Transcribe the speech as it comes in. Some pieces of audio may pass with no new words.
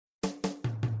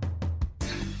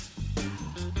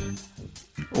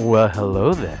Well,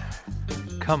 hello there.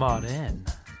 Come on in.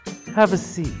 Have a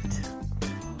seat.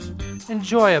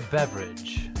 Enjoy a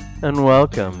beverage And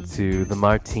welcome to the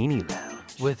Martini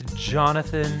Lounge. with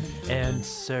Jonathan and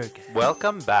Sergey.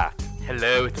 Welcome back.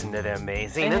 Hello, it's another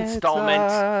amazing It's installment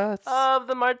us. of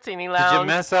the Martini Lounge. Did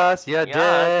you miss us? You Yeah, did. you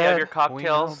have your We know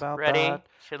cocktails about ready. that.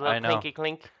 Should I look know. clinky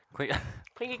clink.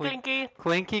 Clinky Clink. clinky.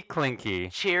 Clinky, clinky.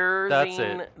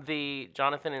 Cheersing it. the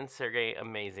Jonathan and Sergey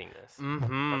amazingness. Mm-hmm.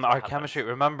 That's what Our happens. chemistry.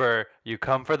 Remember, you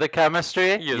come for the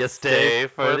chemistry, You stay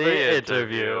for the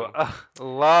interview.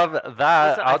 Love that.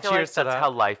 Listen, I'll I feel like cheers to that's that.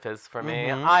 how life is for me.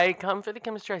 Mhm. I come for the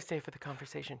chemistry, I stay for the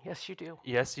conversation. Yes, you do.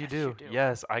 Yes, you Yes, do. you do.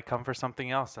 Yes, I come for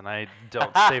something else, and I don't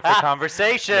stay for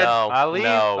conversation. No, I leave.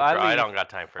 no, I bro, leave. I don't got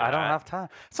time for that. I don't have time.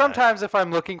 Sometimes if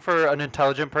I'm looking for an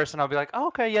intelligent person, I'll be like, oh,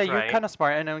 okay, yeah, you're Right. kind of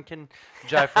smart, and then we can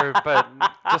jive for, but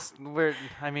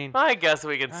I mean, I guess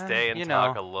we can stay and you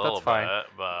talk know, a little that's fine. bit,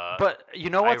 but you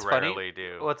know what's I funny? rarely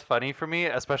do. What's funny for me,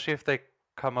 especially if they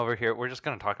come over here, we're just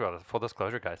going to talk about it. Full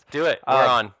disclosure, guys. Do it. We're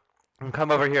on. And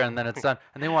come over here and then it's done.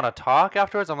 And they want to talk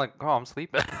afterwards. I'm like, oh, I'm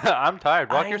sleeping. I'm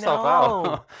tired. Walk I yourself know,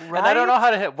 out. And I don't know right?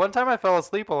 how to hit. One time I fell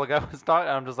asleep while the guy was talking.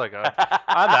 I'm just like,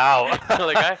 I'm out.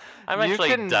 Like, I'm You actually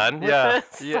can- done with yeah,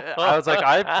 this. Yeah. I was like,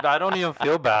 I don't even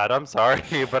feel bad. I'm sorry,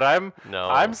 but I'm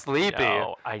sleepy.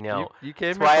 No, I know. You came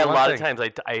That's here why for a one lot thing. of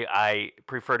times I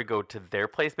prefer to go to their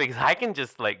place because I can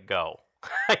just like go.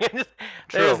 I can just,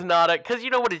 there's True. not a because you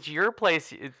know what, it's your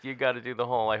place. You got to do the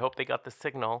whole. I hope they got the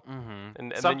signal, Mhm.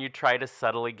 and Some- then you try to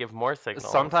subtly give more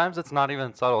signals. Sometimes it's not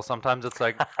even subtle. Sometimes it's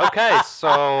like, okay, so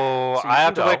So you I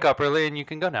have can to wake go. up early and you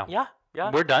can go now. Yeah, yeah.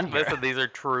 We're done here. Listen, these are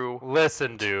true,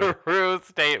 Listen, dude. true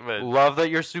statements. Love that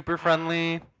you're super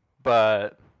friendly,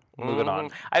 but moving on.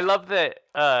 Mhm. I love that.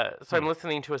 So I'm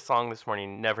listening to a song this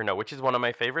morning, "Never Know," which is one of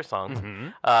my favorite songs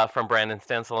from Brandon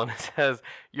Stencil, and it says,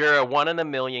 "You're a one in a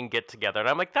million get together," and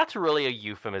I'm like, that's really a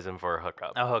euphemism for a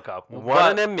hookup. A hookup.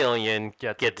 One in a million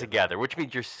get together, which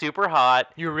means you're super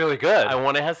hot. You're really good. I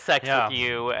want to have sex Yeah. with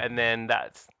you, and then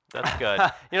that's good.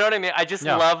 You know what I mean? I just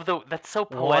Yeah. love that's so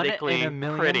poetically one in a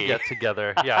million pretty. get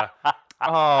together. Yeah.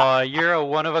 Oh, you're a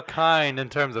one of a kind in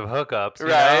terms of hookups, you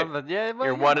Right. know? But yeah, well,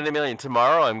 You're yeah. one in a million.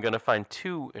 Tomorrow, I'm gonna find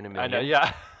two in a I million. know.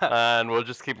 Yeah. And we'll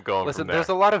just keep going. Listen, from there. there's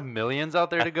a lot of millions out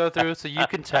there to go through, so you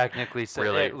can technically say,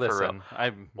 Really, hey, for real. listen,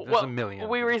 there's a million.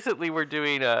 We recently were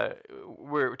doing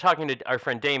we're talking to our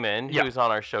friend Damon, Yeah. who's on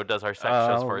our show, does our sex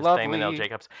shows Oh, for us, Damon L. lovely.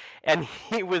 Jacobs, and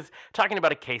he was talking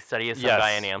about a case study of some Yes,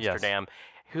 guy in yes. Amsterdam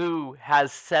who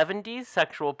has 70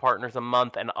 sexual partners a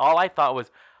month, and all I thought was,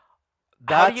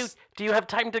 how do you have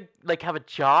time to like have a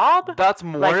job? That's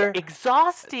more. Like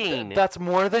exhausting. That's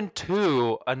more than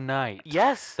two a night.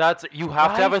 Yes. That's you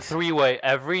have to have a Right? three-way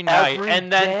every night, Every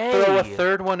and then throw a day.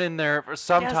 third one in there for Yes,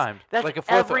 sometimes. that's like a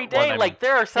fourth every one, day. I mean. Like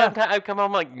there are some times I come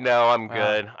home like, no, I'm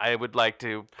good. I would like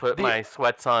to put The- my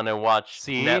sweats on and watch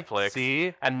See? Netflix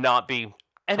See? and not be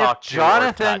And if talked to or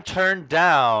Jonathan touched. turned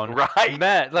down, Right,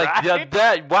 man, like yeah, right?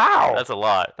 that, wow, That's a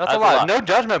lot. that's a lot. No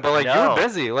judgment, but like you No. were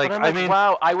busy. Like But I'm I like, mean,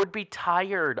 wow, I would be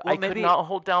tired. Well, I could maybe- not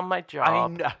hold down my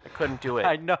job. know. I couldn't do it.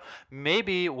 I know.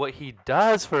 Maybe what he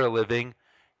does for a living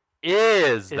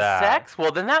is Is that sex?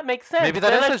 Well, then that makes sense. Maybe that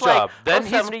then is it's his like, job. Then oh,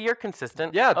 he's- 70, you're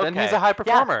consistent. Yeah, then he's Okay. a high Yeah,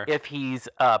 performer. if he's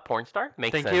a porn star,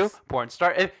 makes Thank sense. you, porn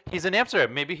star. If he's in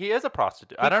Amsterdam, maybe he is a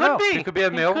prostitute. I He don't could know. be. He could be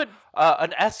a He male, could.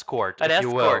 an escort, An if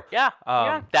you will. escort, yeah,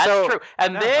 that's so- true.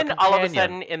 And yeah, a then all of a companion.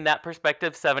 sudden, in that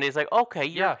perspective, 70 is like, okay,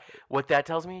 Yeah. what that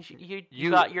tells me is you You-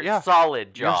 got your yeah.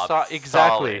 solid You're job.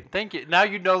 exactly. Solid. Thank you. Now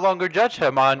you no longer judge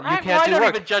him on you Right, can't well, do I don't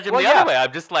work. even judge him Well, the yeah. other way.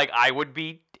 I'm just like, I would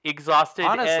be exhausted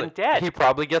Honestly, and dead. he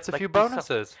probably gets a Like, few do some-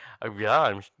 bonuses.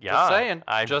 Yeah. Just saying.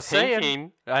 I'm Just thinking,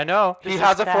 saying. I know. this He is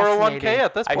has a 401k fascinating.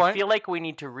 at this point. I feel like we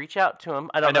need to reach out to him.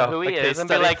 I I don't know know, who a he case is, and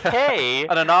be study. like, hey,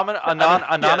 An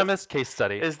anonymous case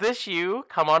study. is this you?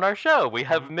 Come on our show. We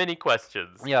have many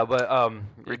questions. Yeah, but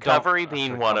Recovery don't- being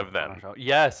sorry, one don't- of them. don't-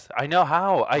 Yes, I know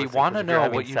how. I Listen, want 'cause to if you're know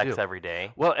having what you sex do. every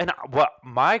day. Well, and what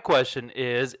my question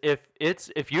is,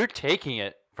 if you're taking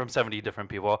it from 70 different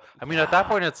people, I mean, at that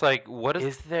point, it's like, what is?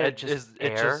 Is there it- just is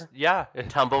it air? yeah.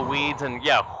 Tumbleweeds and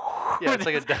yeah. Yeah, it's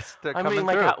like a dust I coming mean,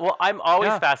 like, through. well, I'm always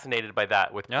Yeah. fascinated by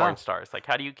that with Yeah. porn stars. Like,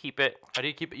 how do you keep it? How do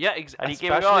you keep it? Yeah, How do you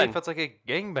keep it especially going? if it's like a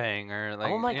gangbang or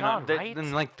like, Oh my you God, know, right?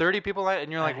 and like 30 people,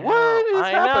 and you're like, I what know, is I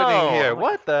happening know. here? Like-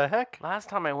 What the heck? Last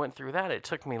time I went through that, it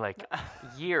took me like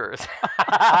years.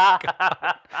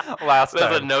 Last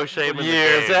There's a time. no shame in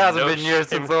Years. the game. It hasn't No been years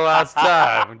shame. since the last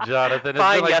time, Jonathan. It's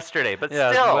Fine been like, yesterday, but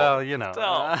yeah, still. well, you know.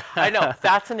 Still. I know.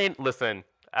 Fascinating. Listen,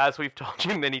 as we've told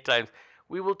you many times,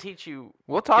 we will teach you.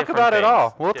 We'll talk different about it all.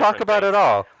 things, We'll talk different about it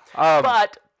things. all.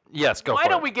 But Yes, go Why for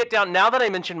don't it. we get down, now that I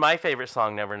mentioned my favorite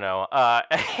song, Never Know,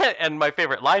 and my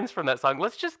favorite lines from that song,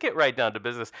 let's just get right down to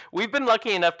business. We've been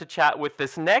lucky enough to chat with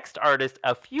this next artist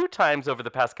a few times over the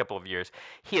past couple of years.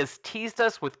 He has teased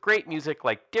us with great music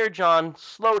like Dear John,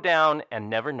 Slow Down, and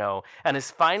Never Know, and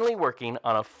is finally working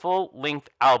on a full-length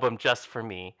album just for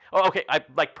me. Oh, okay,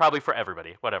 like probably for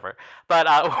everybody, whatever. But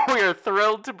we are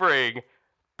thrilled to bring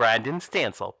Brandon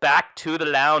Stansel back to the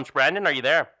lounge. Brandon, are you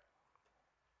there?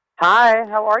 Hi,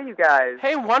 how are you guys?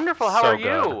 Hey, wonderful. How So are you?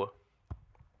 good.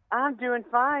 I'm doing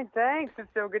fine, thanks. It's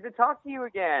so good to talk to you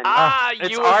again.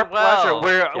 It's you our as well.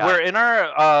 pleasure. Yeah. We're in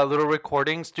our little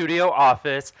recording studio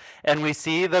office, and we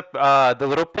see the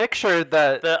little picture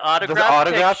that The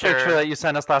autograph picture that you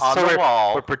sent us last. on so the we're,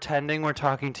 wall. we're pretending we're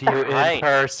talking to you Right. in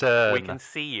person. We can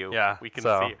see you. Yeah, we can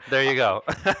so, see you. There you go.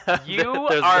 You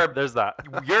there's that.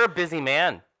 You're a busy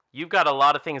man. You've got a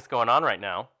lot of things going on right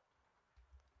now.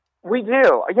 We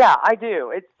do, yeah, I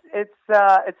do. It's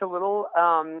a little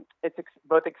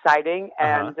both exciting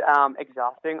and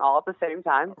exhausting all at the same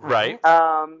time. Right.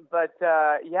 But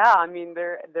yeah, I mean,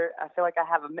 I feel like I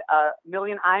have a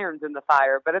million irons in the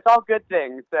fire, but it's all good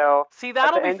things. So See,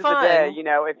 that'll at the be end fun. of the day,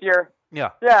 if you're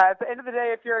Yeah. at the end of the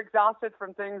day, if you're exhausted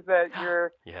from things that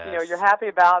you're Yes. you're happy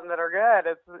about and that are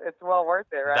good, it's well worth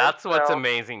it, right? That's what's So,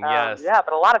 amazing. Yes. Yeah,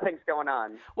 but a lot of things going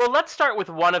on. Well, let's start with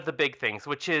one of the big things,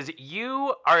 which is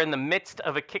you are in the midst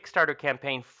of a Kickstarter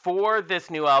campaign for this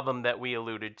new album that we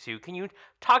alluded to. Can you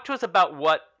talk to us about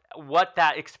what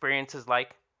that experience is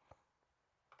like?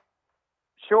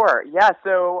 Sure. Yeah.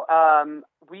 So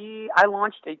I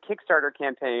launched a Kickstarter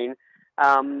campaign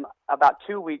about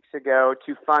 2 weeks ago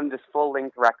to fund this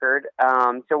full-length record.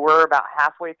 So we're about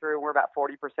halfway through. We're about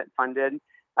 40% funded.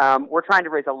 We're trying to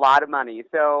raise a lot of money.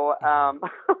 So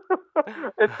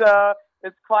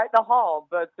it's quite the haul.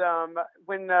 But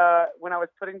when I was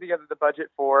putting together the budget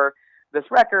for this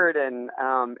record and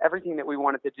everything that we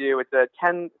wanted to do, it's a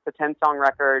 10-song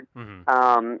record.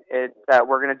 Mm-hmm.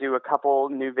 We're going to do a couple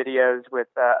new videos with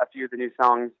a few of the new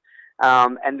songs,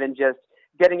 and then just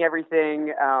getting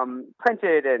everything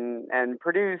printed and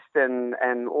produced and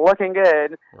looking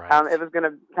good. Right. It was going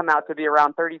to come out to be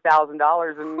around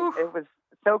 $30,000, and it was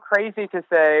so crazy to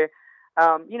say,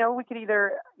 we could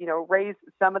either, raise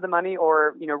some of the money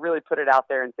or, really put it out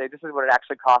there and say, this is what it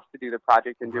actually costs to do the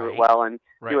project and do it well and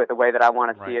do it the way that I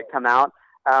want to see it come out.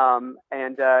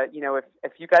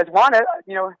 If you guys want it,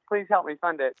 please help me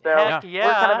fund it. So Heck we're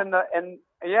kind of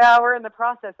we're in the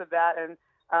process of that. And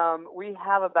we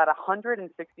have about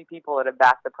 160 people that have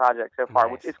backed the project so far,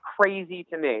 which is crazy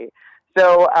to me.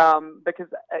 So, because,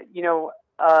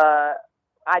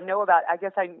 I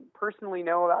personally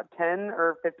know about 10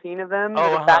 or 15 of them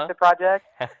that have backed the project.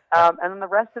 And then the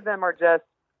rest of them are just,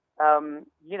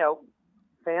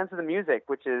 fans of the music,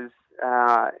 which is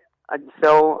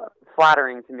so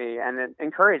flattering to me and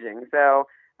encouraging. So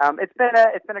it's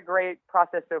been a great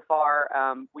process so far.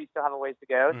 We still have a ways to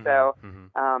go. So,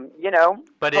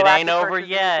 but it ain't over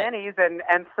yet.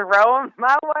 And throw them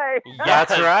my way.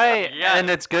 That's right. Yes. And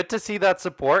it's good to see that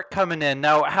support coming in.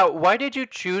 Now, why did you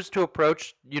choose to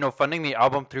approach, funding the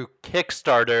album through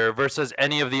Kickstarter versus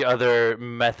any of the other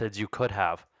methods you could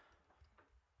have?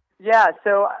 Yeah,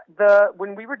 so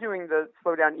when we were doing the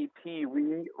Slow Down EP,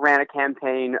 we ran a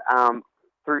campaign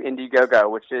through Indiegogo,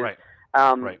 which is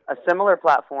a similar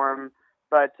platform,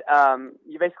 but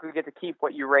you basically get to keep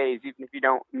what you raise, even if you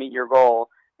don't meet your goal.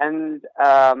 And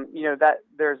that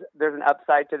there's an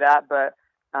upside to that, but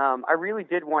I really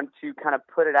did want to kind of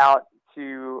put it out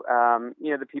to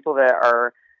the people that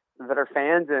are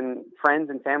fans and friends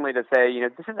and family to say,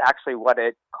 this is actually what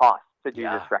it costs to do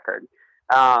this record.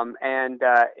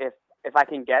 If I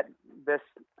can get this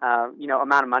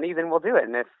amount of money, then we'll do it,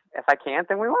 and if I can't,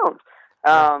 then we won't.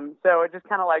 So it just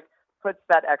kind of like puts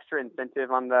that extra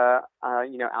incentive on the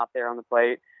out there on the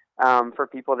plate for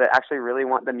people that actually really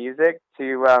want the music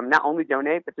to not only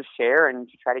donate but to share and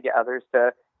to try to get others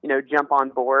to jump on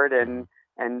board and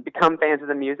become fans of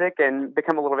the music and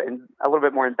become a little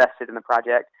bit more invested in the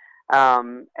project.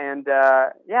 So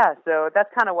that's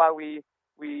kind of why we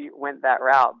went that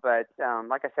route. But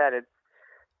like I said,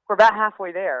 we're about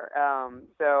halfway there.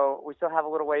 So we still have a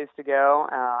little ways to go,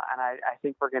 and I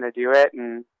think we're going to do it.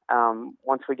 And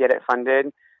once we get it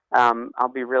funded,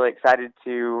 I'll be really excited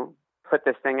to put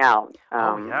this thing out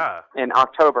in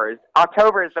October.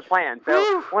 October is the plan.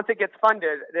 So once it gets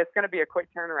funded, it's going to be a quick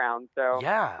turnaround. So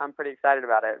I'm pretty excited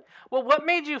about it. Well, what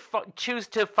made you choose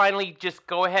to finally just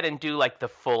go ahead and do like the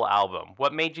full album?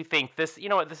 What made you think this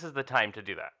is the time to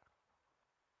do that?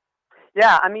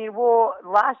 Yeah, I mean, well,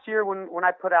 last year when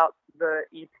I put out the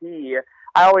EP,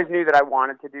 I always knew that I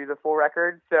wanted to do the full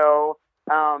record. So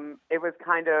it was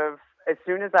kind of as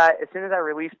soon as I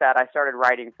released that, I started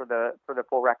writing for the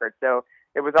full record. So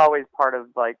it was always part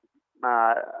of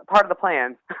part of the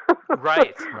plans.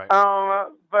 Right.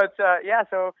 But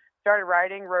so started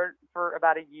writing, wrote for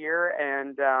about a year,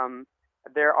 and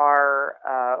there are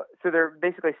there are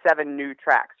basically 7 new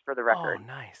tracks for the record. Oh,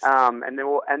 nice. And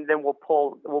then we'll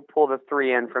pull the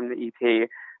 3 in from the EP.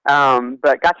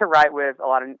 But got to write with a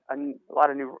lot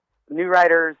of new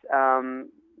writers.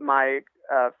 My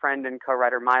friend and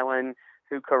co-writer Mylan,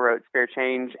 who co-wrote Spare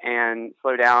Change and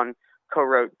Slow Down,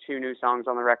 co-wrote 2 new songs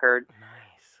on the record.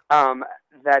 Nice.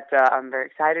 That I'm very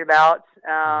excited about.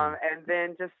 And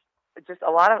then just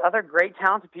a lot of other great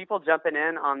talented people jumping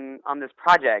in on this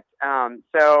project.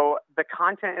 So the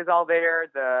content is all there.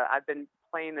 I've been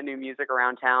playing the new music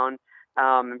around town,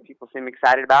 and people seem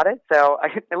excited about it. So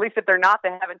at least if they're not,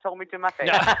 they haven't told me to my face.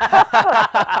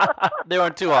 They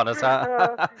weren't too honest,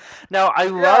 huh? Now, I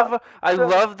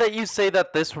love that you say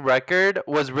that this record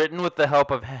was written with the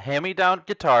help of hand-me-down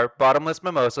guitar, Bottomless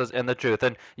Mimosas, and The Truth.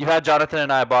 And you had Jonathan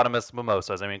and I Bottomless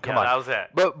Mimosas. I mean, come on. That was it.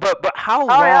 But how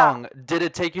long did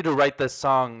it take you to write the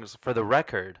songs for the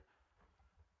record?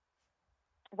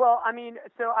 Well, I mean,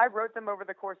 so I wrote them over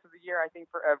the course of the year. I think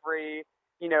for every,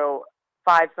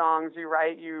 5 songs you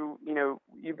write, you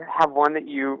have one that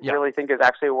you really think is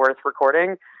actually worth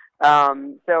recording.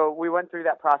 So we went through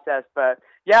that process, but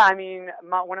yeah, I mean,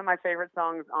 one of my favorite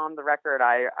songs on the record,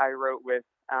 I wrote with,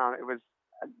 it was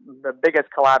the biggest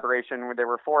collaboration where there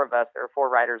were 4 of us. There were 4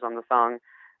 writers on the song.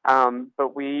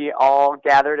 But we all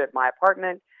gathered at my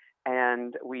apartment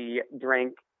and we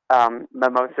drank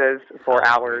mimosas for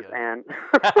hours. And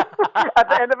at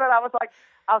the end of it, I was like,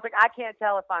 I can't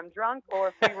tell if I'm drunk or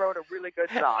if we wrote a really good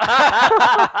song.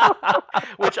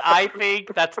 Which I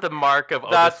think that's the mark of,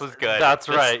 this was good. That's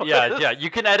right. Yeah. You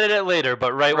can edit it later,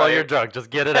 but while you're drunk, just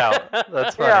get it out.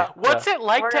 That's funny. Yeah. What's it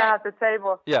like We're at the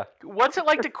table? Yeah. What's it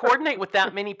like to coordinate with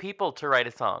that many people to write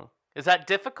a song? Is that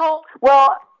difficult?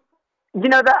 Well,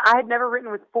 I had never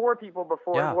written with 4 people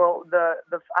before. Yeah. Well,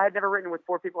 I had never written with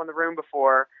 4 people in the room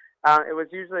before.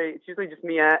 It's usually just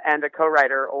me and a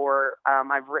co-writer, or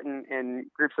I've written in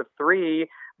groups of 3.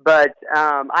 But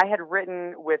I had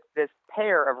written with this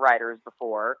pair of writers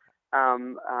before,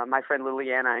 my friend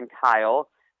Liliana and Kyle,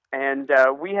 and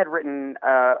we had written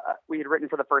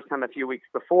for the first time a few weeks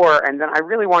before. And then I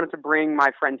really wanted to bring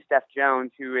my friend Steph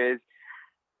Jones, who is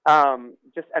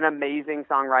just an amazing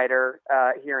songwriter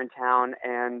here in town,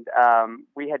 and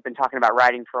we had been talking about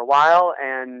writing for a while,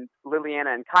 and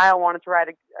Liliana and Kyle wanted to write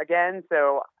again,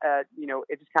 so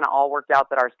it just kind of all worked out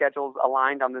that our schedules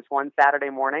aligned on this one Saturday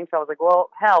morning. So I was like,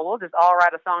 well, hell, we'll just all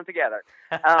write a song together.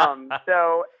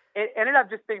 So it ended up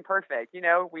just being perfect.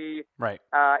 We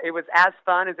it was as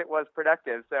fun as it was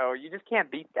productive, so you just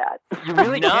can't beat that. You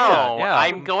really can't.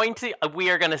 Yeah. We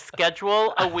are going to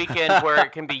schedule a weekend where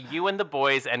it can be you and the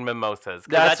boys and mimosas.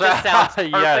 That just sounds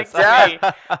perfect to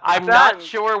me. I'm not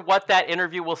sure what that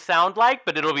interview will sound like,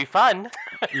 but it'll be fun.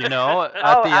 At the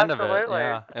end of it.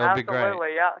 Yeah, it'll be great.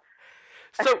 Absolutely, yeah.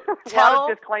 So a lot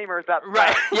of disclaimers up front.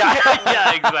 Right.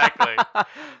 Yeah, exactly.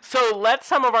 So let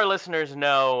some of our listeners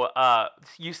know,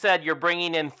 you said you're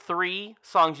bringing in 3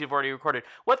 songs you've already recorded.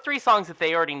 What 3 songs that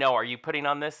they already know are you putting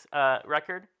on this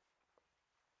record?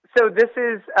 So this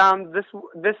is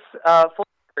this full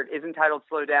record is entitled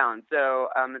Slow Down. So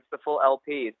it's the full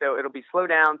LP. So it'll be Slow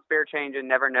Down, Spare Change, and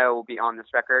Never Know will be on this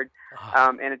record,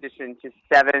 in addition to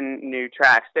 7 new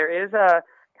tracks. There is a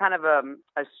kind of a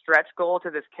stretch goal to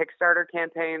this Kickstarter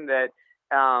campaign that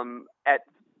at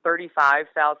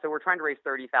 35,000, so we're trying to raise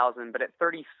 30,000, but at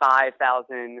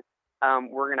 35,000,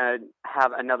 we're going to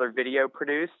have another video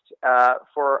produced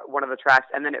for one of the tracks,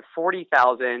 and then at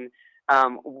 40,000,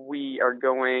 we are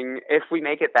going, if we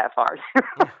make it that far,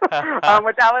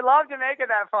 which I would love to make it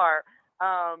that far,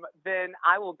 then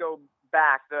I will go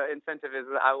back. The incentive is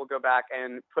that I will go back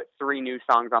and put 3 new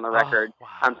songs on the record.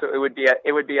 Wow. So it would be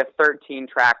a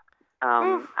 13-track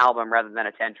album rather than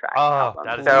a 10-track album.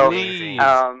 That is amazing.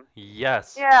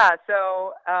 Yes. Yeah.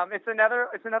 So it's another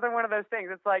one of those things.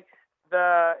 It's like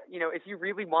if you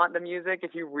really want the music,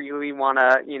 if you really want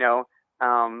to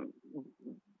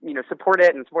support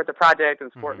it and support the project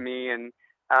and support me and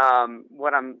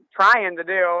what I'm trying to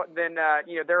do, then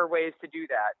there are ways to do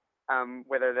that.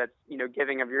 Whether that's,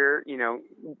 giving of your,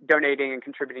 donating and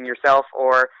contributing yourself,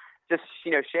 or just,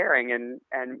 sharing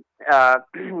and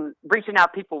reaching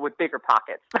out people with bigger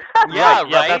pockets. Yeah,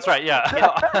 right. Yeah, that's right.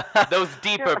 Yeah. Those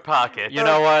deeper pockets. You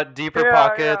know what? Deeper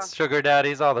pockets, sugar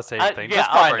daddies, all the same thing. Yeah,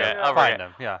 just find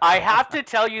them. Yeah. I have to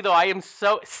tell you, though, I am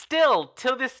still,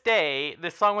 till this day,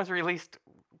 this song was released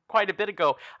quite a bit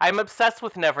ago. I'm obsessed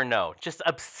with Never Know. Just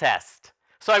obsessed.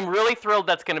 So I'm really thrilled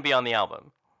that's going to be on the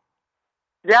album.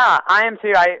 Yeah, I am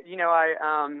too. I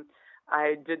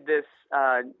did this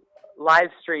live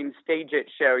stream Stage It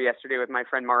show yesterday with my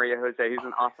friend Mario Jose, who's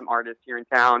an awesome artist here in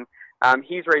town.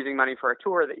 He's raising money for a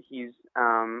tour that he's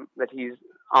on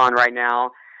right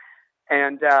now,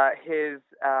 and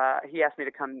he asked me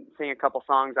to come sing a couple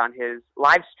songs on his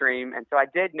live stream, and so I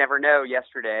did Never Know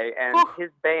yesterday. And his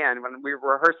band, when we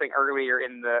were rehearsing earlier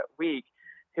in the week,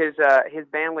 his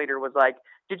band leader was like,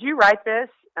 "Did you write this?"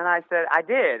 And I said, "I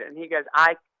did." And he goes,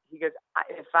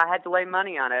 if I had to lay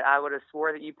money on it, I would have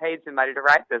swore that you paid somebody to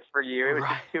write this for you. It was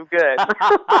just too good.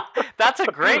 That's a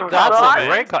great call.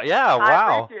 Yeah, wow.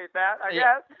 I appreciate that,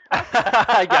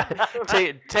 I guess.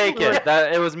 Take it.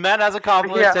 It was meant as a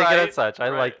compliment. Yeah, take right. it as such. I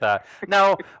like that.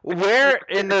 Now, where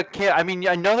in the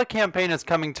I know the campaign is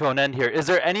coming to an end here. Is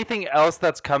there anything else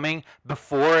that's coming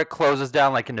before it closes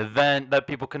down, like an event that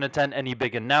people can attend, any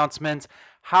big announcements?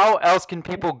 How else can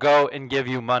people go and give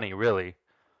you money, really?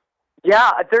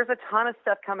 Yeah, there's a ton of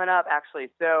stuff coming up,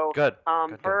 actually. So, good.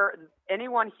 For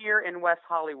anyone here in West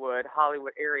Hollywood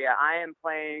area, I am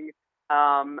playing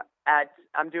I'm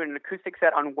doing an acoustic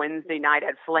set on Wednesday night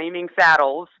at Flaming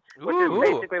Saddles, which is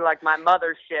basically like my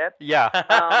mothership. Yeah.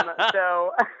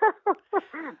 So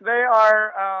they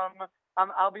are.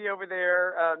 I'll be over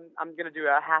there. I'm going to do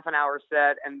a half an hour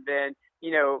set, and then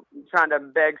trying to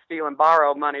beg, steal, and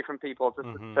borrow money from people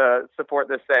to support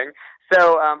this thing.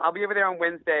 So I'll be over there on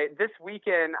Wednesday. This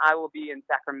weekend, I will be in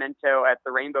Sacramento at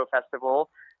the Rainbow Festival,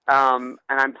 and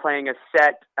I'm playing a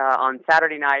set on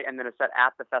Saturday night, and then a set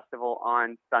at the festival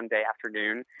on Sunday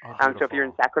afternoon. So if you're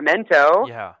in Sacramento,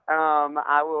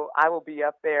 I will be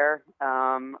up there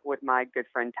with my good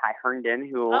friend Ty Herndon,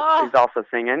 who is also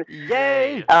singing.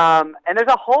 Yay! And there's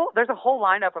a whole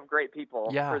lineup of great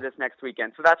people for this next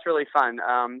weekend, so that's really fun.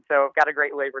 So I've got a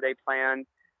great Labor Day planned.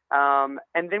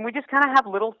 And then we just kind of have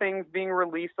little things being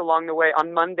released along the way.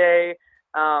 On Monday,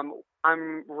 I'm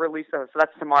releasing. So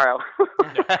that's tomorrow.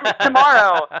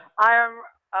 Tomorrow,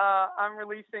 I'm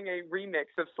releasing a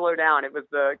remix of "Slow Down." It was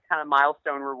the kind of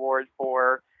milestone reward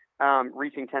for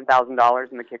reaching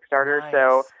 $10,000 in the Kickstarter. Nice.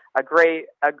 So a great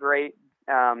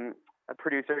a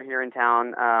producer here in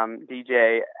town,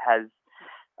 DJ, has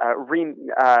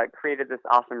created this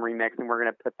awesome remix, and we're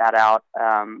going to put that out.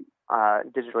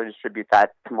 Digitally distribute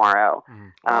that tomorrow.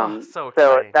 So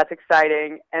that's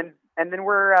exciting. And then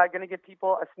we're going to give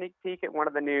people a sneak peek at one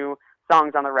of the new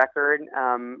songs on the record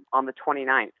on the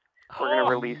 29th. We're going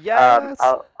to release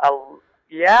so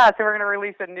we're going to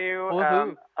release a new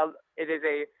it is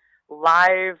a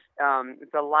live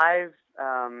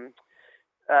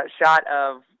shot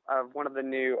of one of the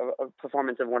new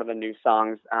performance of one of the new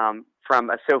songs from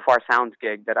a So Far Sounds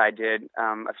gig that I did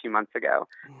a few months ago.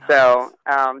 Nice. So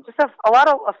just a lot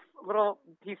of little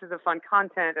pieces of fun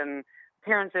content and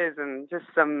appearances and just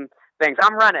some things.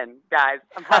 I'm running, guys.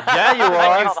 Yeah, you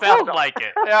are. You sound like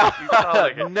it. Yeah. You sound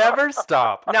like it. Never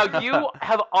stop. Now, you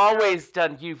have always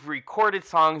you've recorded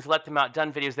songs, let them out,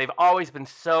 done videos. They've always been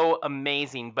so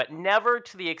amazing, but never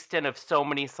to the extent of so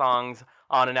many songs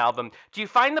on an album. Do you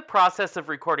find the process of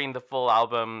recording the full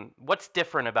album, what's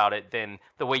different about it than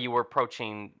the way you were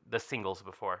approaching the singles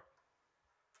before?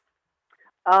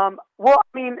 Well,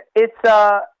 I mean, it's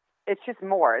just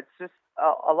more. It's just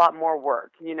a lot more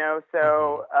work,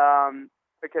 so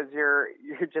because you're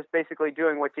just basically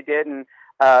doing what you did in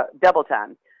double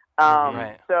time.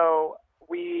 Right. So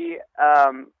we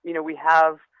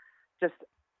have just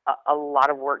a lot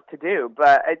of work to do,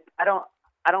 but I don't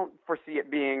foresee it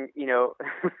being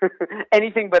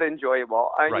anything but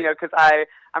enjoyable. Right. Because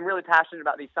I'm really passionate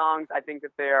about these songs. I think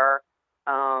that they're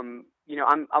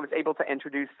I was able to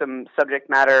introduce some subject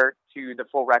matter to the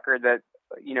full record that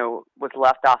was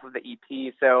left off of the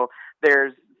EP. So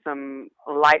there's some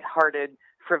lighthearted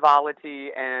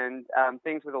frivolity and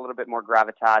things with a little bit more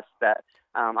gravitas that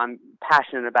I'm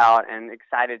passionate about and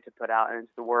excited to put out into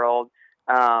the world.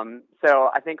 So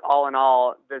I think all in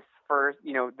all, this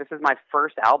is my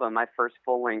first album, my first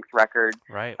full-length record.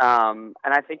 Right. And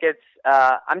I think it's,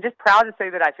 I'm just proud to say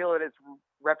that I feel that it's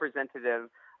representative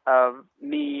of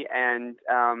me and,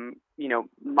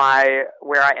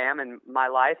 where I am in my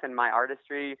life and my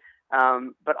artistry,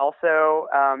 but also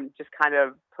just kind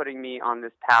of putting me on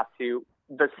this path to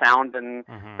the sound and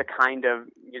the kind of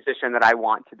musician that I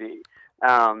want to be.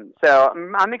 So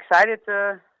I'm excited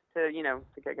to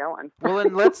get going. Well,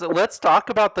 then let's talk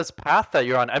about this path that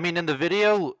you're on. I mean, in the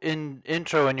video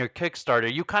intro in your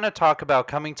Kickstarter, you kind of talk about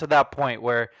coming to that point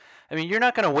where, I mean, you're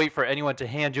not going to wait for anyone to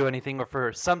hand you anything or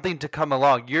for something to come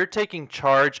along. You're taking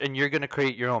charge and you're going to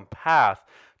create your own path.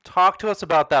 Talk to us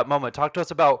about that moment. Talk to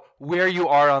us about where you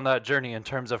are on that journey in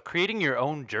terms of creating your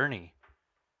own journey.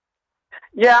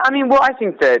 Yeah, I mean, well, I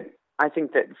think that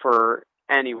for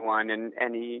anyone and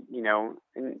any,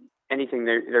 in anything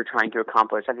they're trying to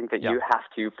accomplish, I think that you have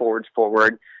to forge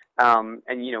forward, and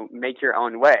make your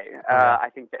own way. I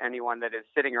think that anyone that is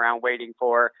sitting around waiting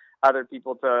for other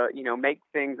people to, make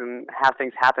things and have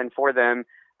things happen for them,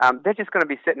 they're just going to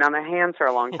be sitting on their hands for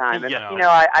a long time. And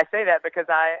I say that because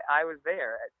I was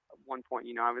there at one point.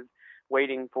 I was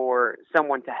waiting for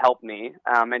someone to help me,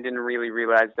 and didn't really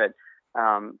realize that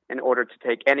in order to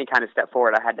take any kind of step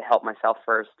forward, I had to help myself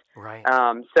first. Right.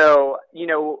 So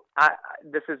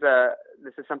this is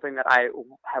something that I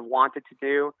have wanted to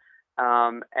do,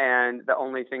 and the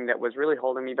only thing that was really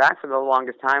holding me back for the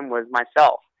longest time was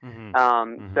myself.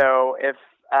 So if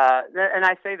and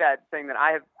I say that saying that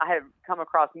I have come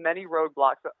across many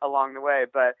roadblocks along the way,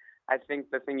 but I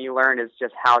think the thing you learn is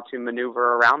just how to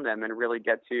maneuver around them and really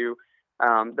get to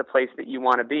the place that you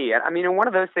want to be. I mean, and one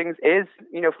of those things is,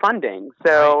 funding.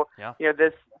 So,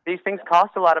 these things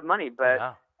cost a lot of money,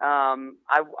 but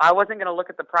I wasn't going to look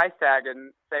at the price tag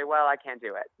and say, well, I can't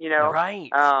do it. Right.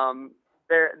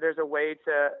 There's a way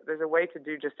to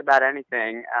do just about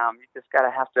anything. You just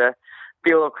have to be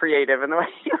a little creative in the way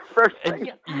you approach things.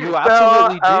 You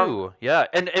absolutely do. Yeah.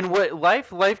 And what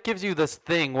life gives you this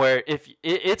thing where if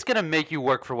it's going to make you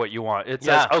work for what you want. It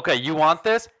says, okay, you want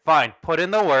this? Fine. Put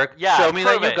in the work. Yeah. Show me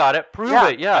that you got it. Prove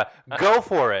it. Yeah. Go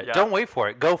for it. Don't wait for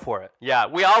it. Go for it. Yeah.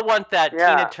 We all want that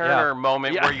Tina Turner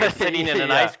moment where you're sitting in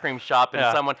an ice cream shop and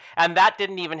someone, and that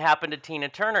didn't even happen to Tina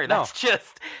Turner. That's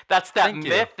that's that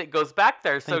myth that goes back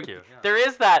there. So there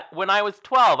is that. When I was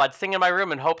 12, I'd sing in my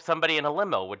room and hope somebody in a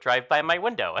limo would drive by my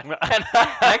window. And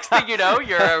next thing you know,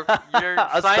 you're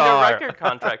signed a record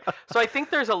contract. So I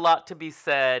think there's a lot to be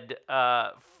said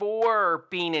for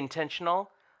being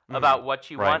intentional about what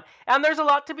you want. And there's a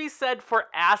lot to be said for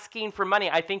asking for money.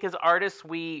 I think as artists,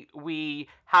 we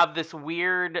have this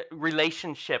weird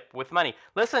relationship with money.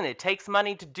 Listen, it takes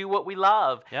money to do what we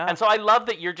love. Yeah. And so I love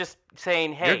that you're just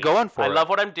saying, hey, you're going for I love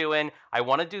what I'm doing. I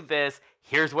want to do this.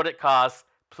 Here's what it costs.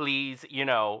 Please,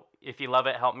 if you love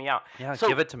it, help me out. Yeah, so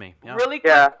give it to me. Yeah. Really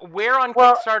quick, where on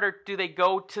Kickstarter do they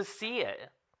go to see it?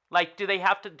 Like, do they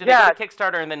have to go to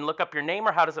Kickstarter and then look up your name,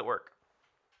 or how does it work?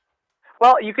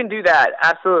 Well, you can do that.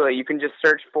 Absolutely. You can just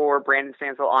search for Brandon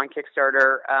Stansel on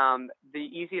Kickstarter. The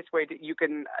easiest way you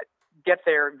can get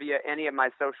there via any of my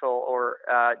social or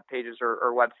pages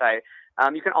or website.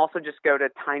 You can also just go to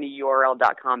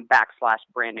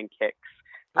tinyurl.com/BrandonKicks.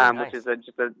 Nice. Which is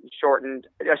just a shortened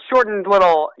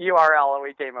little URL that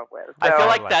we came up with. So, I feel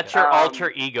like that's your alter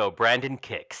ego, Brandon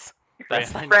Kicks.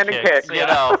 That's Brandon Kicks.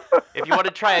 If you want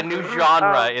to try a new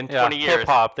genre in 20 years, hip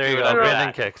hop. There you go,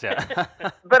 Brandon Kicks. Yeah.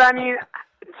 But I mean,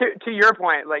 to your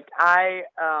point, like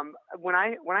when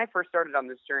I first started on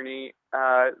this journey,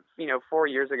 4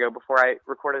 years ago, before I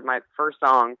recorded my first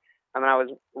song,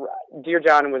 Dear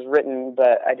John was written,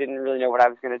 but I didn't really know what I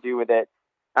was going to do with it.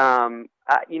 I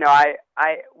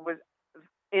was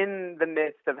in the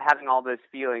midst of having all those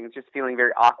feelings, just feeling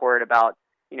very awkward about,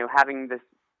 having this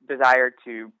desire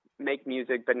to make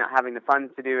music, but not having the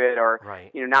funds to do it, or,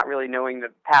 not really knowing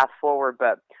the path forward.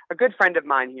 But a good friend of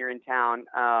mine here in town,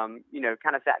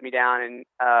 kind of sat me down, and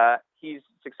he's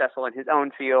successful in his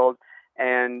own field.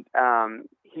 And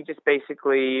he just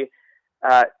basically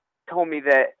told me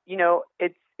that,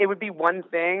 it would be one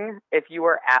thing if you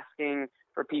were asking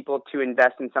for people to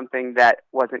invest in something that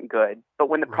wasn't good. But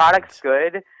when the product's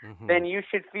good, then you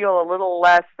should feel a little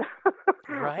less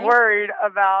worried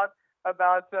about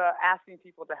asking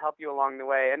people to help you along the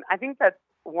way. And I think that's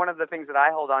one of the things that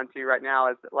I hold on to right now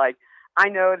is that, like, I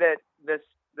know that this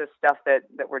stuff that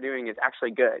we're doing is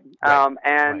actually good.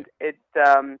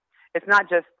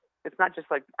 It's not just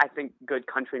like, I think, good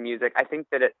country music. I think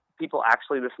that people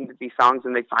actually listen to these songs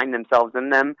and they find themselves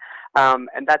in them.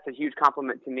 And that's a huge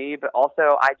compliment to me. But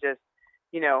also, I just,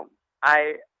 it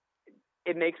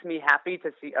makes me happy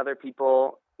to see other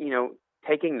people,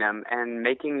 taking them and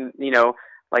making,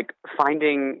 like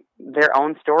finding their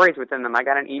own stories within them. I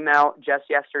got an email just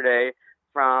yesterday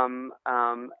from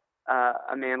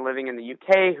a man living in the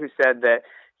UK who said that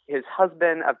his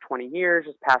husband of 20 years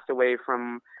just passed away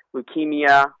from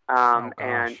leukemia,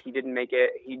 and he didn't make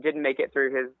it. He didn't make it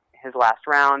through his last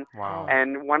round. Wow.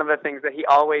 And one of the things that he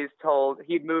always told,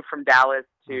 he'd moved from Dallas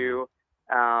to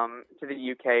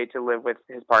the UK to live with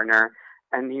his partner,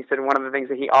 and he said one of the things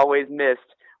that he always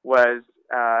missed was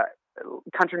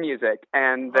country music,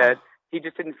 and that he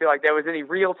just didn't feel like there was any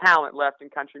real talent left in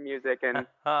country music. And this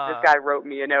guy wrote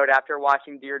me a note after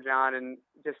watching Dear John and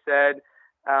just said,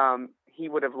 he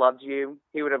would have loved you.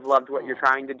 He would have loved what you're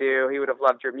trying to do. He would have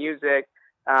loved your music.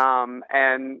 That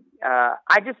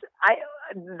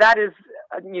is,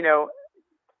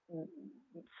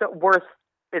 so worth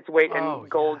its weight in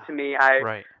gold to me.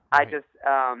 I just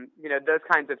those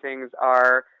kinds of things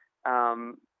are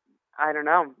I don't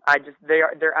know.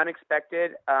 They're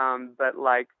unexpected, but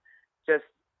like just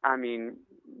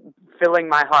filling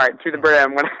my heart to the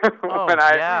brim when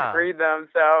I read them.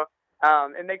 So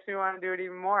it makes me want to do it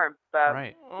even more. But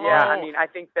I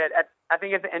think that at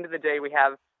the end of the day we're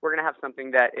gonna have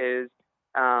something that is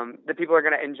that people are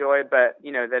gonna enjoy, but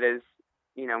that is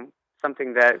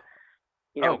something that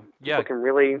people can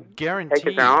really take as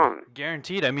their own.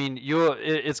 Guaranteed. I mean,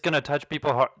 it's going to touch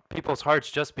people's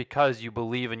hearts just because you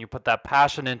believe and you put that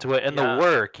passion into it and the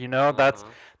work.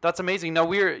 That's amazing. Now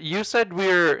you said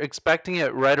we're expecting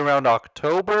it right around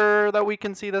October that we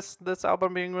can see this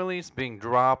album being released, being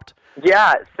dropped.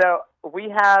 Yeah. So we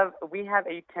have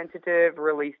a tentative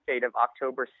release date of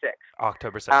October 6th.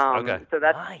 October 6th. Okay. So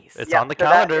that's nice. It's on the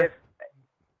calendar.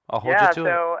 I'll hold you to it.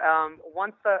 So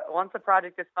once the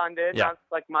project is funded,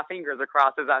 like my fingers are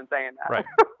crossed as I'm saying that. Right.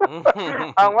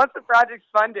 Once the project's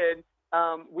funded,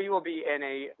 we will be in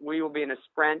a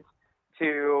sprint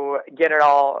to get it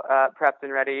all prepped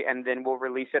and ready, and then we'll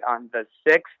release it on the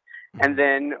 6th, and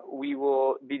then we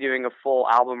will be doing a full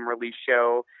album release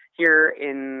show here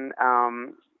in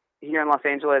Los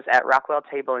Angeles at Rockwell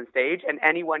Table and Stage, and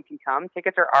anyone can come.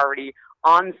 Tickets are already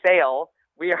on sale.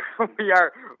 We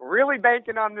are really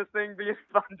banking on this thing being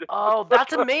funded. Oh,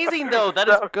 that's amazing, though. That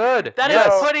is good. That is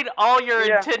putting all your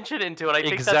intention into it. I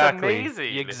think that's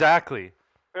amazing. Exactly.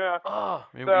 Yeah. Oh,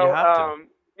 you have to.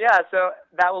 So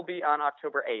that will be on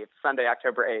October 8th, Sunday,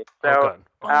 October 8th. So,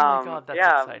 oh my God, that's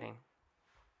exciting.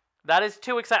 That is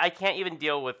too exciting. I can't even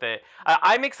deal with it.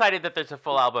 I'm excited that there's a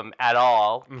full album at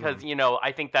all because,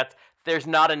 I think there's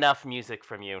not enough music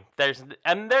from you.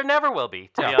 And there never will be,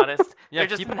 to be honest. There's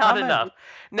just not enough.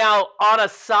 Now, on a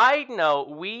side note,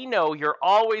 we know you're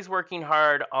always working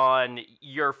hard on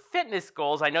your fitness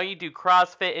goals. I know you do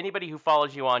CrossFit. Anybody who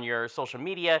follows you on your social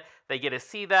media, they get to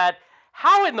see that.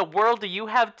 How in the world do you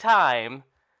have time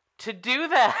to do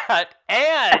that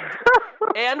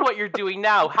and what you're doing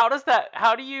now?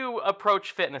 How do you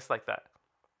approach fitness like that?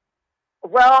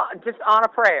 Well, just on a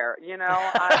prayer,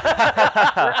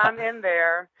 I'm in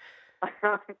there.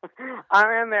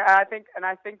 I'm in there. I think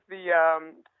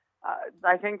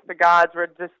the gods were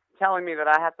just telling me that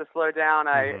I have to slow down.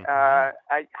 I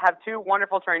have two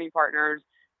wonderful training partners,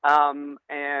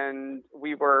 and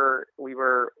we were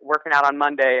working out on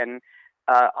Monday and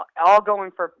all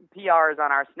going for PRs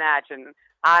on our snatch, and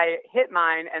I hit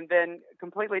mine and then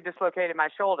completely dislocated my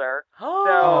shoulder.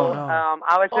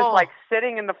 I was just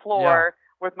sitting in the floor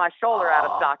with my shoulder out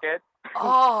of socket.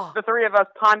 The three of us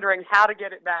pondering how to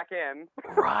get it back in.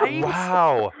 Right?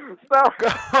 Wow. So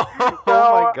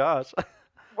my gosh.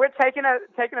 We're taking a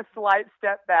slight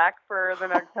step back for the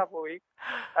next couple of weeks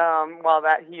while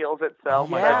that heals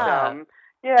itself.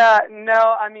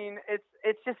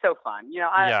 It's just so fun.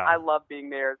 I love being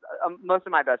there. Most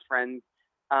of my best friends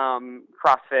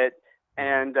CrossFit,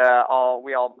 and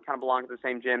we all kind of belong to the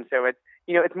same gym. So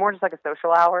it's more just like a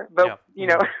social hour. But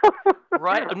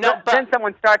right. Then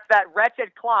someone starts that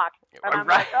wretched clock, and I'm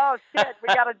like, oh shit, we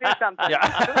got to do something.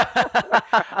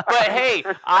 But hey,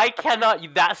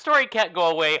 that story can't go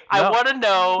away. No. I want to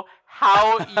know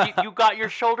how you got your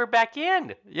shoulder back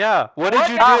in. Yeah. What did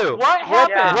you do? What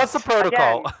happened? Yeah. What's the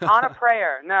protocol? Again, on a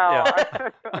prayer. No.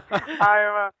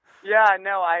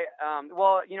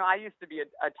 I used to be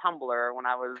a tumbler when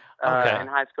I was in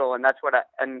high school, and that's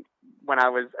when I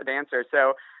was a dancer.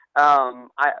 So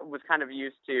I was kind of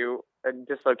used to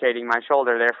dislocating my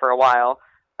shoulder there for a while.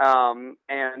 So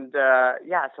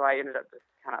I ended up just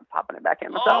kind of popping it back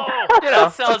in myself.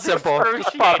 That's simple.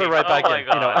 Just pop it right back in.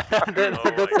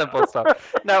 That's simple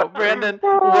stuff. Now, Brandon,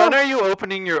 when are you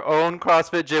opening your own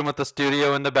CrossFit gym with the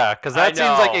studio in the back? Because that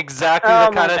seems like exactly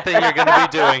the kind of thing you're going to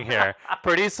be doing here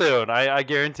pretty soon. I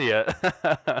guarantee it.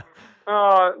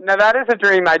 Oh, now that is a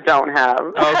dream I don't have.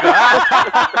 Oh,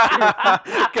 God.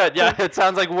 Good. Yeah, it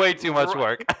sounds like way too much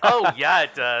work. Oh, yeah,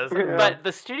 it does. Yeah. But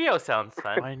the studio sounds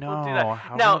fun. I know. We'll do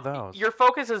that. Now, your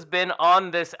focus has been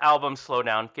on this album, Slow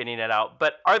Down, getting it out.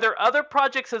 But are there other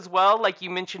projects as well? Like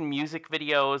you mentioned music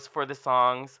videos for the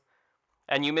songs.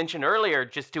 And you mentioned earlier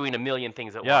just doing a million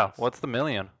things at once. Yeah, what's the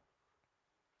million?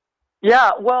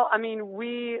 Yeah, well, I mean,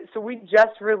 we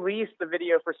just released the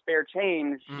video for Spare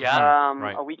Change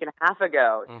a week and a half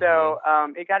ago. Mm-hmm. So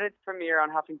it got its premiere on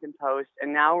Huffington Post,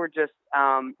 and now we're just,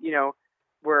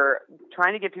 we're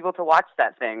trying to get people to watch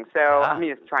that thing. So, I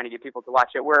mean, it's trying to get people to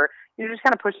watch it. We're just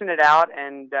kind of pushing it out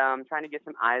and trying to get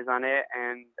some eyes on it.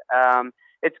 And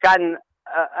it's gotten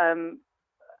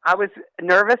I was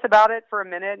nervous about it for a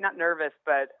minute. Not nervous,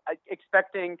 but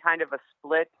expecting kind of a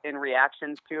split in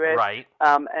reactions to it. Right.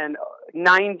 And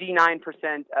 99%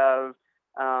 of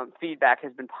feedback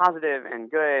has been positive and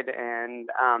good, and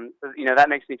that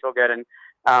makes me feel good. And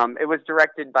it was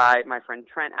directed by my friend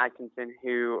Trent Atkinson,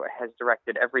 who has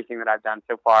directed everything that I've done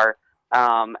so far.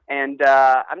 And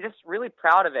I'm just really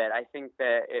proud of it. I think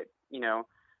that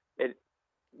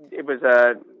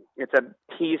it's a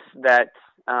piece that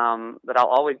I'll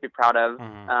always be proud of.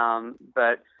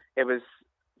 But it was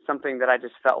something that I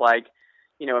just felt like,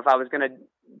 if I was going to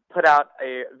put out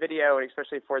a video, and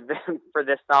especially for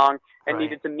this song, it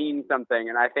needed to mean something.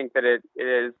 And I think that it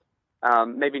is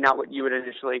maybe not what you would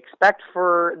initially expect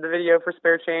for the video for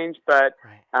Spare Change, but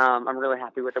I'm really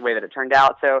happy with the way that it turned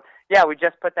out. So yeah, we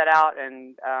just put that out,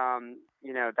 and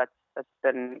that's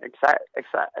been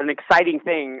an exciting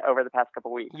thing over the past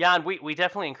couple weeks. Yeah, and we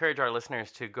definitely encourage our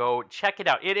listeners to go check it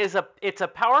out. It's a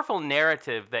powerful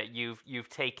narrative that you've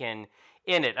taken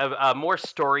in it, a more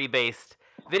story-based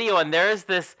video, and there's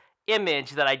this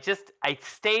image that I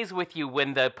stays with you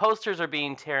when the posters are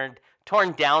being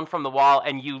torn down from the wall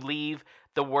and you leave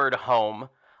the word home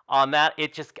on that.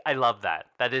 I love that.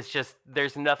 That is just,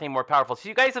 there's nothing more powerful. So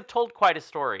you guys have told quite a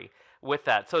story with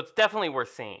that, so it's definitely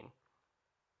worth seeing.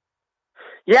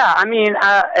 Yeah, I mean,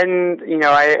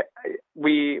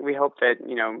 we hope that,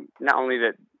 not only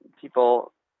that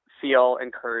people feel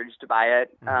encouraged by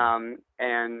it, but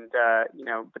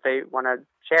they want to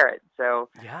share it. So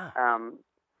yeah.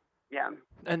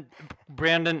 And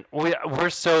Brandon, we're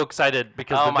so excited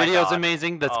because the video's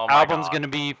amazing. This album's going to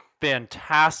be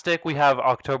fantastic. We have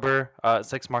October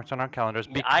 6th marked on our calendars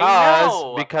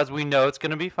because we know it's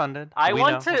going to be funded. I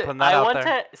want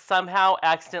to somehow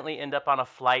accidentally end up on a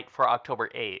flight for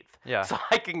October 8th. Yeah. So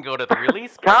I can go to the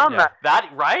release. Come. Yeah. That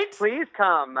right? Please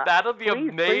come. That'll be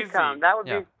amazing. Please come. That would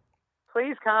be.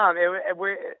 Please come.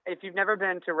 If you've never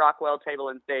been to Rockwell Table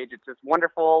and Stage, it's this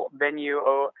wonderful venue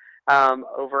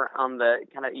over on the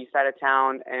kind of east side of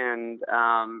town, and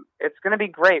it's going to be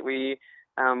great. We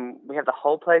have the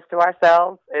whole place to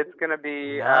ourselves. It's going to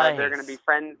be nice. They're going to be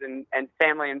friends and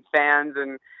family and fans,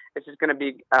 and it's just going to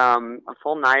be a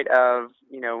full night of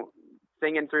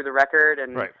singing through the record.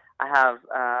 And I have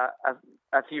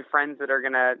a few friends that are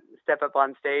going to step up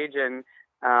on stage and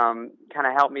kind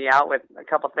of help me out with a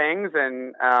couple things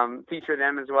and feature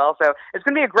them as well. So it's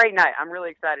going to be a great night. I'm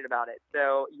really excited about it.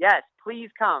 So yes,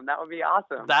 please come. That would be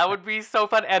awesome. That would be so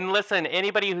fun. And listen,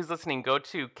 anybody who's listening, go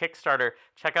to Kickstarter,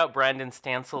 check out Brandon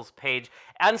Stansel's page,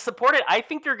 and support it. I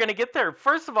think you're going to get there.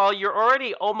 First of all, you're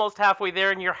already almost halfway there,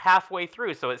 and you're halfway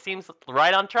through, so it seems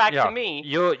right on track to me.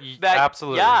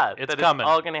 Absolutely. Yeah, it's coming. It's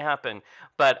all going to happen.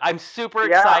 But I'm super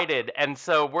excited, and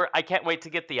so I can't wait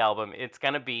to get the album. It's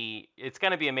going to be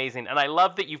amazing. And I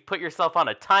love that you've put yourself on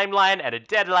a timeline and a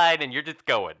deadline, and you're just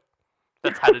going.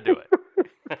 That's how to do it.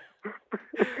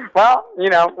 Well, we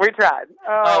tried.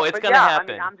 It's going to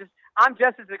happen. I mean, I'm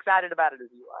just as excited about it as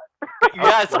you are.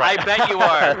 Yes, I bet you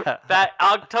are. That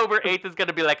October 8th is going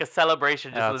to be like a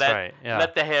celebration. Just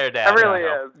let the hair down. It really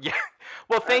is. Yeah.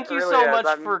 Well, thank you so much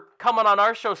for coming on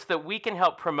our show so that we can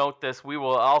help promote this. We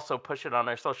will also push it on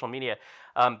our social media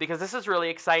because this is really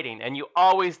exciting, and you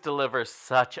always deliver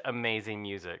such amazing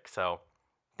music. So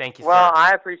thank you, Well, sir.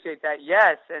 I appreciate that.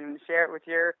 Yes, and share it with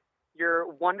your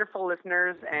wonderful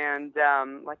listeners. And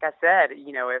like I said,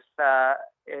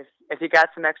 if you got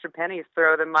some extra pennies,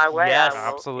 throw them my way. Yes,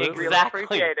 absolutely. Really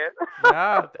appreciate it.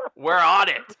 Yeah, we're on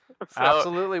it. So,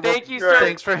 absolutely. Thank you, sir.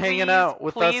 Thanks for hanging out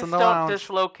with us in the lounge. Please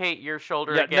don't dislocate your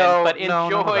shoulder again, but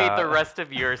enjoy the rest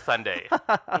of your Sunday.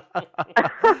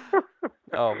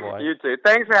 Oh, boy. You too.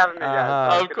 Thanks for having me,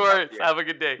 guys. Of course. Have a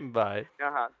good day. Bye.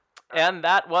 And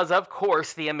that was, of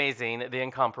course, the amazing, the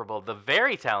incomparable, the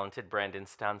very talented Brandon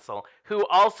Stansel, who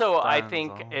also, I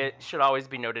think it should always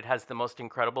be noted, has the most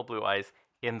incredible blue eyes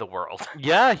in the world.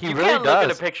 Yeah, he really does. You can't look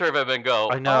at a picture of him and go,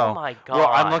 I know. Oh my God. Well,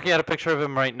 I'm looking at a picture of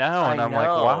him right now, and I'm like,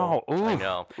 wow. Ooh. I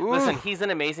know. Ooh. Listen, he's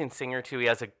an amazing singer, too. He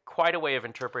has quite a way of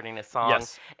interpreting a song.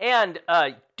 Yes. And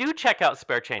do check out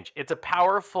Spare Change. It's a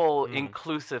powerful,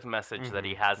 inclusive message that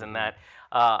he has in that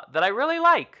I really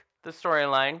like. The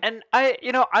storyline. And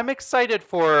I'm excited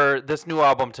for this new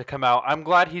album to come out. I'm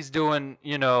glad he's doing,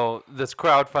 this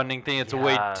crowdfunding thing. It's a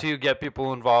way to get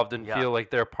people involved and feel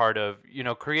like they're part of,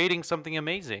 creating something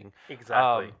amazing.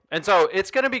 Exactly. And so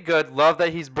it's going to be good. Love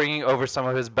that he's bringing over some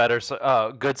of his better,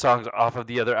 good songs off of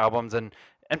the other albums. And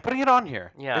and putting it on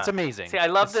here. Yeah. It's amazing. See, I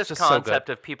love It's this just concept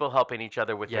of people helping each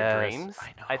other with their Yes, dreams. I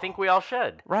know. I think we all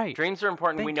should. Right. Dreams are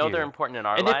important. We Thank know you. they're important in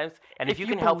our And if- lives. And if you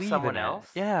can help someone else,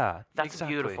 yeah, that's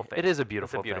exactly. a beautiful thing. It is a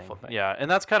beautiful, thing. Yeah,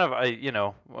 and that's kind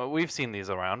of we've seen these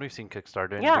around. We've seen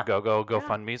Kickstarter, Yeah. Indiegogo,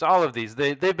 GoFundMe's, all of these.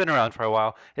 They've been around for a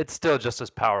while. It's still just as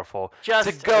powerful Just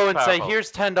to go as and say, powerful.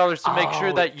 here's $10 to make sure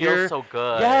Oh, that it you're feels so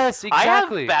good. Yes,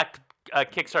 exactly. I have backed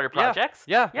Kickstarter projects.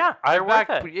 Yeah, Yeah, I they're worth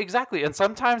it. exactly. And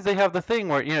sometimes they have the thing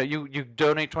where you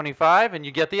donate 25 and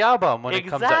you get the album when it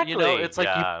comes out. You know, Exactly. it's like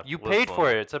Yeah, you paid listen,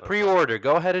 for it. It's a listen. pre-order.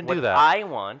 Go ahead and What do that. I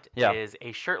want Yeah. is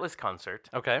a shirtless concert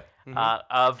Okay.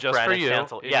 of Just Brandon for you,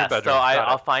 Stancil. in your Yes, bedroom. so Got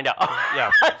I'll it. find out.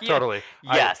 Yeah, totally.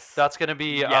 Yes. That's going to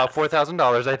be Yes.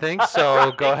 $4,000, I think. So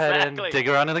Right, go ahead exactly. and dig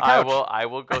around in the couch. I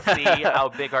will go see how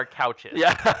big our couch is.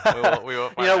 Yeah. We will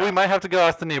find we out. might have to go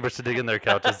ask the neighbors to dig in their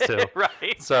couches too.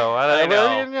 Right. So I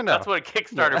know. you know. That's what a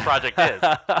Kickstarter project is.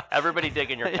 Everybody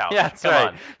dig in your couch. Yeah, that's Come right.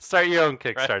 on. Start your own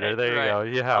Kickstarter. Right, There you right. go.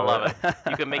 You I have love it.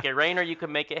 You can make it rain or you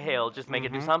can make it hail. Just make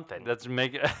it do something. Let's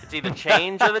make it. It's either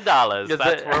change or the dollars. Is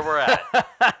That's it- where we're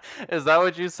at. Is that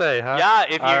what you say, huh? Yeah,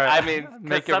 if you, All right. I mean, 'cause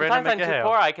Make it rain or sometimes make I'm it too hail.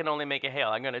 poor, I can only make it hail.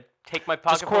 I'm gonna take my Just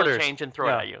pocket full of quarters. change and throw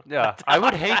yeah. it at you. Yeah, I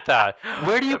would hate that.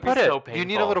 Where do you That'd be put it? so You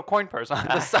need a painful. little coin purse on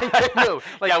the side.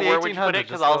 Like yeah, the where would you put 1800s, it? Because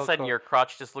just all of a a sudden little your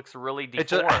crotch just looks really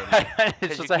It's deformed. just, it's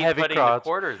 'cause just you a keep heavy putting crotch. the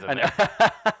quarters in I know.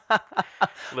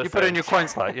 there. You put it in your coin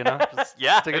slot, you know? Just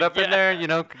Yeah, stick it up in yeah. there, you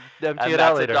know, empty And it that's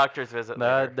out a later. doctor's visit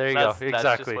later. There you That's- go. That's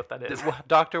Exactly. just what that is.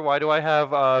 Doctor, why do I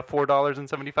have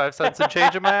 $4.75 in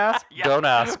change in my ass? Yeah. Don't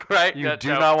ask. Right? You No, do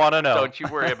don't- not want to know. Don't you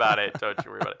worry about it. Don't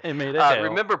you worry about it. It made it hail.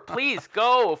 Remember, please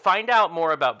go find out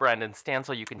more about Brandon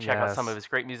Stancil. You can check out some Yes. of his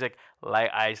great music.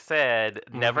 Like I said,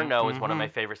 Never Know is one of my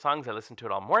favorite songs. I listen to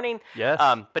it all morning. Yes.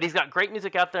 But he's got great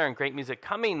music out there and great music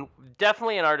coming.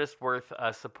 Definitely an artist worth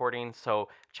supporting. So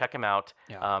check him out.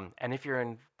 Yeah. And if you're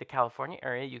in the California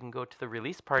area, you can go to the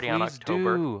release party on Please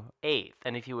October do. 8th.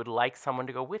 And if you would like someone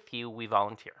to go with you, we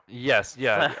volunteer. Yes,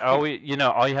 yeah. all you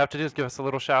have to do is give us a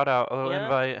little shout out, a little Yeah.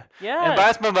 invite. Yeah. And buy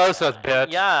us mimosas,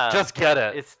 bitch. Yeah. Just get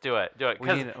it. Do it. We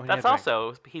Because need a that's drink.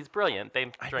 also, he's brilliant. They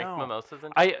drink know. mimosas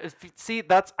and See,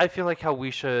 I feel like how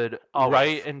we should Always.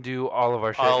 write and do all of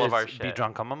our shit. All of is our Be shit.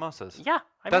 drunk on mimosas. yeah.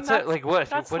 I mean, That's it. Like what?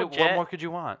 that's What legit. more could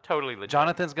you want? Totally legit.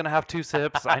 Jonathan's gonna have 2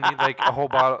 sips. I need like a whole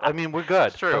bottle. I mean, we're good.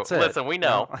 It's true. That's it. Listen, we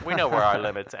know. We know where our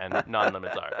limits and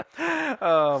non-limits are.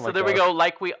 Oh my So there we gosh. go.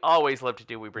 Like we always love to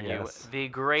do, we bring Yes. you the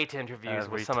great interviews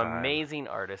Every with some time. amazing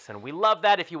artists. And we love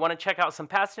that. If you want to check out some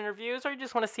past interviews or you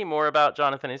just want to see more about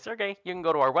Jonathan and Sergey, you can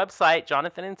go to our website,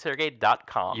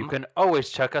 jonathanandsergey.com. You can always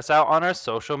check us out on our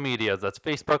social medias. That's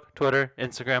Facebook, Twitter,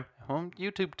 Instagram,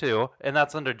 YouTube too, and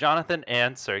that's under Jonathan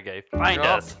and Sergey. Find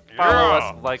Yup. us, follow Yeah.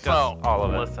 us, like So, us, all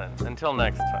of it. Listen, until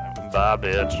next time. Bye,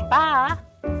 bitch. Bye.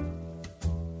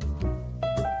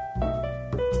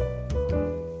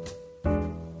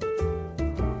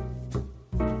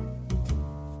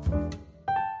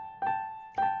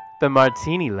 The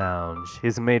Martini Lounge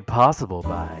is made possible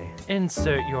by,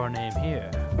 Insert your name here.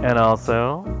 and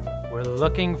also, We're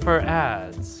looking for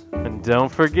ads. and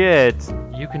don't forget,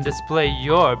 You can display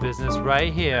your business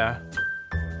right here.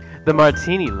 the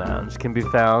Martini Lounge can be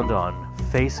found on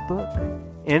Facebook,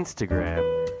 Instagram,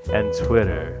 and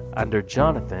Twitter under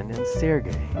Jonathan and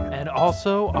Sergey. And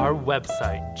also our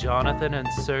website,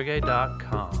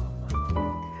 jonathanandsergey.com.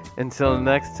 Until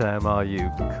next time, all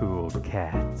you cool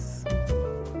cats.